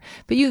in there,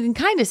 but you can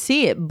kind of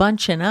see it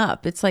bunching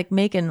up. It's like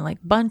making like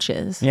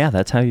bunches. Yeah,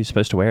 that's how you're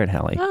supposed to wear it,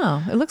 Hallie.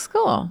 Oh, it looks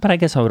cool. But I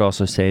guess I would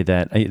also say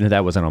that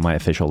that wasn't on my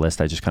official list.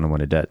 I just kind of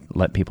wanted to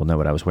let people know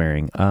what I was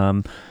wearing.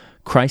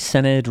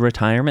 Christ-centered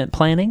retirement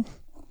planning.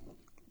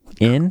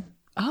 In.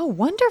 Oh,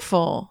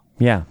 wonderful.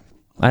 Yeah.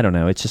 I don't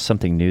know. It's just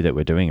something new that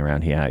we're doing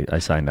around here. I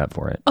signed up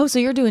for it. Oh, so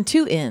you're doing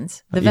 2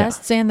 ends, the Yeah.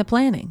 vests and the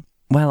planning.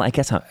 Well, I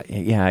guess I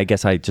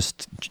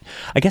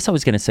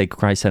was going to say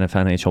Christ-centered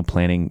financial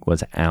planning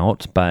was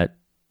out, but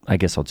I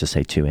guess I'll just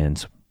say 2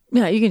 ends.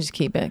 Yeah, you can just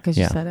keep it because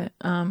you Yeah. said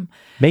it.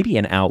 Maybe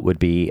an out would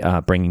be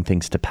bringing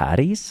things to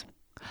parties.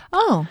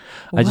 Oh,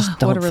 I just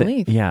don't what a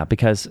relief. Yeah,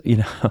 because,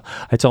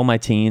 I told my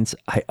teens,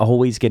 I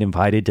always get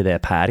invited to their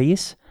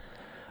parties.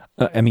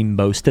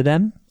 Most of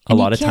them. A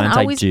lot of times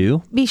I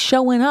do. Be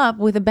showing up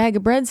with a bag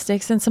of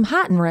breadsticks and some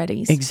hot and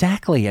readies.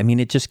 Exactly.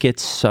 It just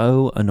gets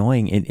so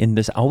annoying. And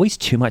there's always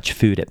too much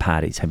food at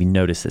parties. Have you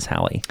noticed this,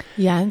 Hallie?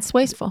 Yeah, it's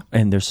wasteful.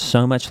 And there's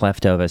so much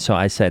left over. So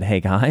I said, hey,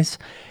 guys,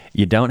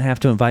 you don't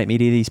have to invite me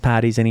to these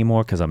parties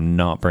anymore because I'm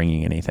not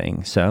bringing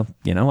anything. So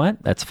you know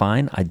what? That's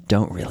fine. I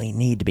don't really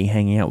need to be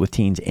hanging out with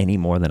teens any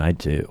more than I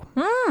do.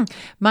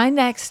 My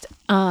next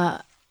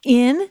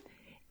in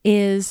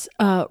is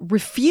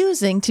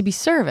refusing to be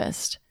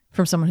serviced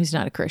from someone who's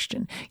not a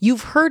Christian.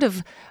 You've heard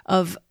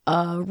of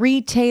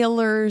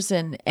retailers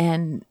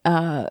and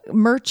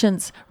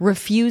merchants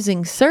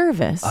refusing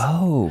service.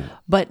 Oh.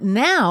 But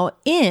now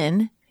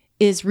in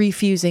is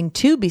refusing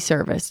to be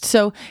serviced.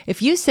 So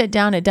if you sit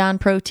down at Don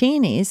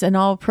Protini's, an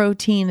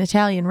all-protein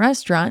Italian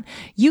restaurant,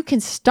 you can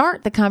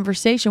start the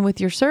conversation with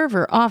your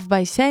server off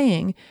by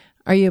saying,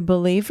 "Are you a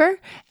believer?"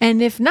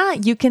 And if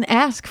not, you can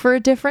ask for a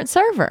different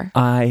server.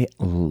 I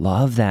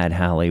love that,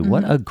 Hallie.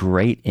 What a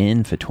great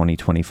in for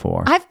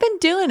 2024. I've been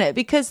doing it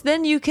because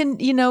then you can,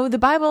 the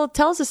Bible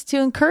tells us to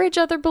encourage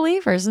other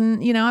believers.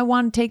 And, I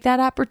want to take that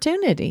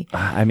opportunity.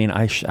 I mean,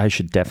 I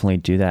should definitely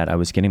do that. I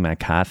was getting my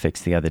car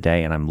fixed the other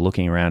day and I'm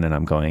looking around and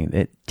I'm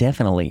going,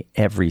 definitely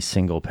every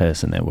single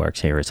person that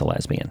works here is a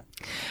lesbian.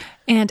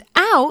 And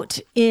out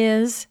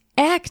is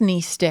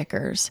acne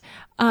stickers.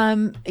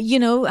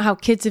 How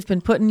kids have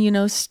been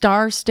putting,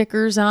 star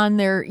stickers on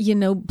their,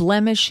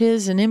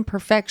 blemishes and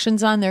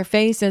imperfections on their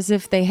face as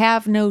if they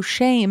have no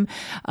shame.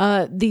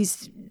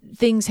 These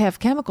things have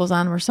chemicals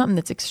on them or something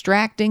that's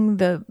extracting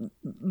the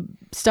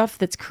stuff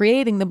that's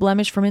creating the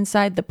blemish from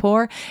inside the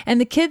pore. And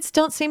the kids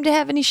don't seem to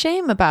have any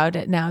shame about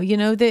it now.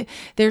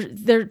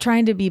 They're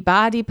trying to be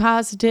body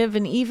positive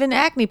and even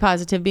acne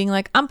positive, being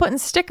like, I'm putting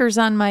stickers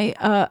on my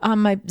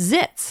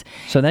zits.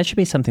 So that should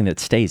be something that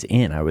stays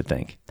in, I would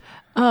think.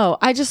 Oh,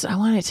 I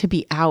want it to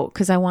be out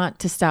because I want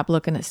to stop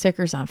looking at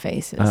stickers on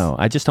faces. Oh,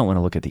 I just don't want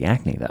to look at the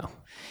acne though.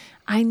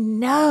 I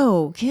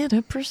know. Get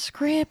a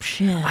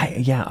prescription.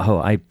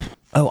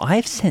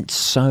 I've sent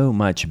so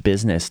much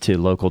business to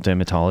local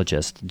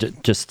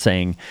dermatologists just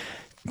saying,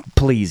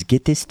 please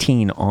get this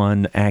teen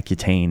on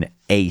Accutane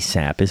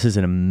ASAP. This is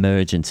an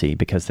emergency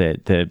because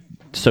the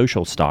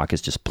social stock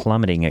is just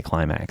plummeting at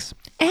climax.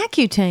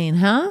 Accutane,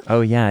 huh? Oh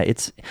yeah,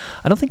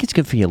 I don't think it's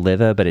good for your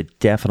liver, but it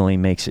definitely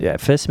makes your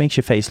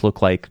face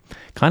look like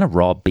kind of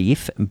raw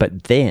beef,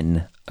 but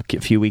then a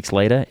few weeks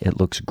later, it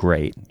looks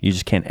great. You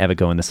just can't ever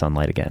go in the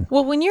sunlight again.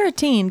 Well, when you're a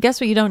teen,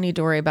 guess what you don't need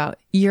to worry about?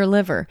 Your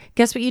liver.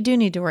 Guess what you do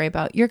need to worry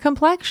about? Your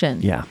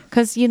complexion. Yeah.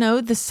 Because,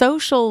 the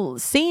social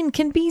scene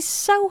can be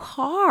so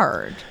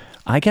hard.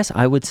 I guess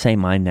I would say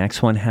my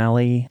next one,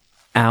 Hallie,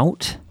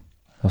 out.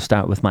 I'll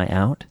start with my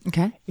out.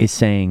 Okay. Is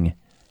saying,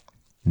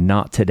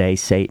 "Not today,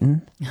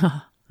 Satan."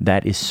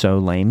 That is so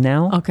lame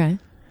now. Okay.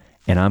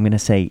 And I'm going to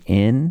say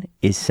in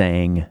is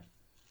saying,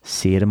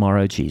 "See you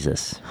tomorrow,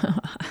 Jesus." I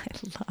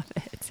love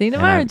it. See you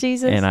tomorrow,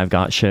 Jesus. And I've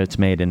got shirts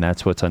made, and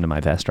that's what's under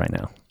my vest right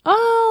now.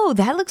 Oh,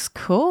 that looks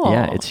cool.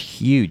 Yeah, it's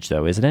huge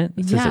though, isn't it?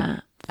 It says Yeah.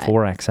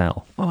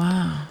 4XL.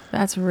 Wow,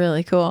 that's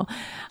really cool.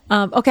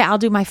 Okay, I'll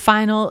do my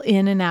final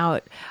in and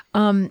out.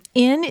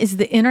 In is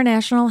the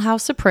International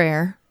House of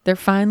Prayer. They're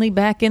finally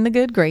back in the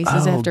good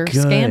graces after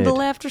good.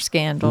 scandal after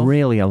scandal.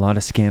 Really a lot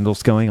of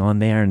scandals going on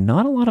there, and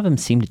not a lot of them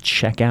seem to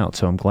check out,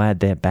 so I'm glad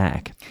they're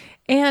back.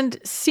 And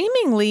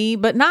seemingly,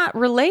 but not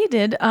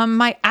related,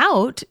 my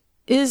out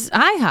is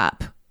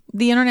IHOP,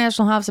 the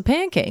International House of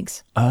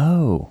Pancakes.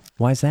 Oh,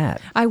 why's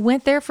that? I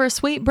went there for a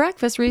sweet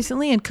breakfast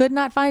recently and could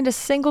not find a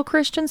single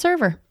Christian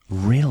server.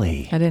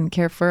 Really? I didn't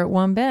care for it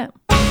one bit.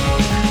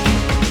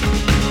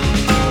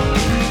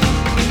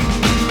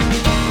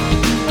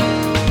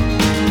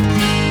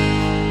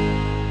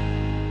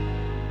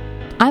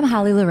 I'm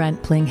Holly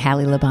Laurent playing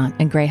Hallie Labont,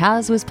 and Grey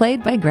Haas was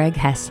played by Greg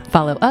Hess.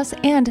 Follow us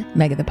and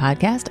Mega the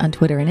Podcast on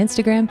Twitter and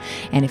Instagram.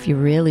 And if you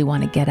really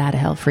want to get out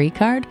of hell free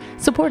card,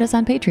 support us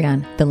on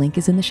Patreon. The link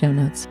is in the show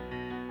notes.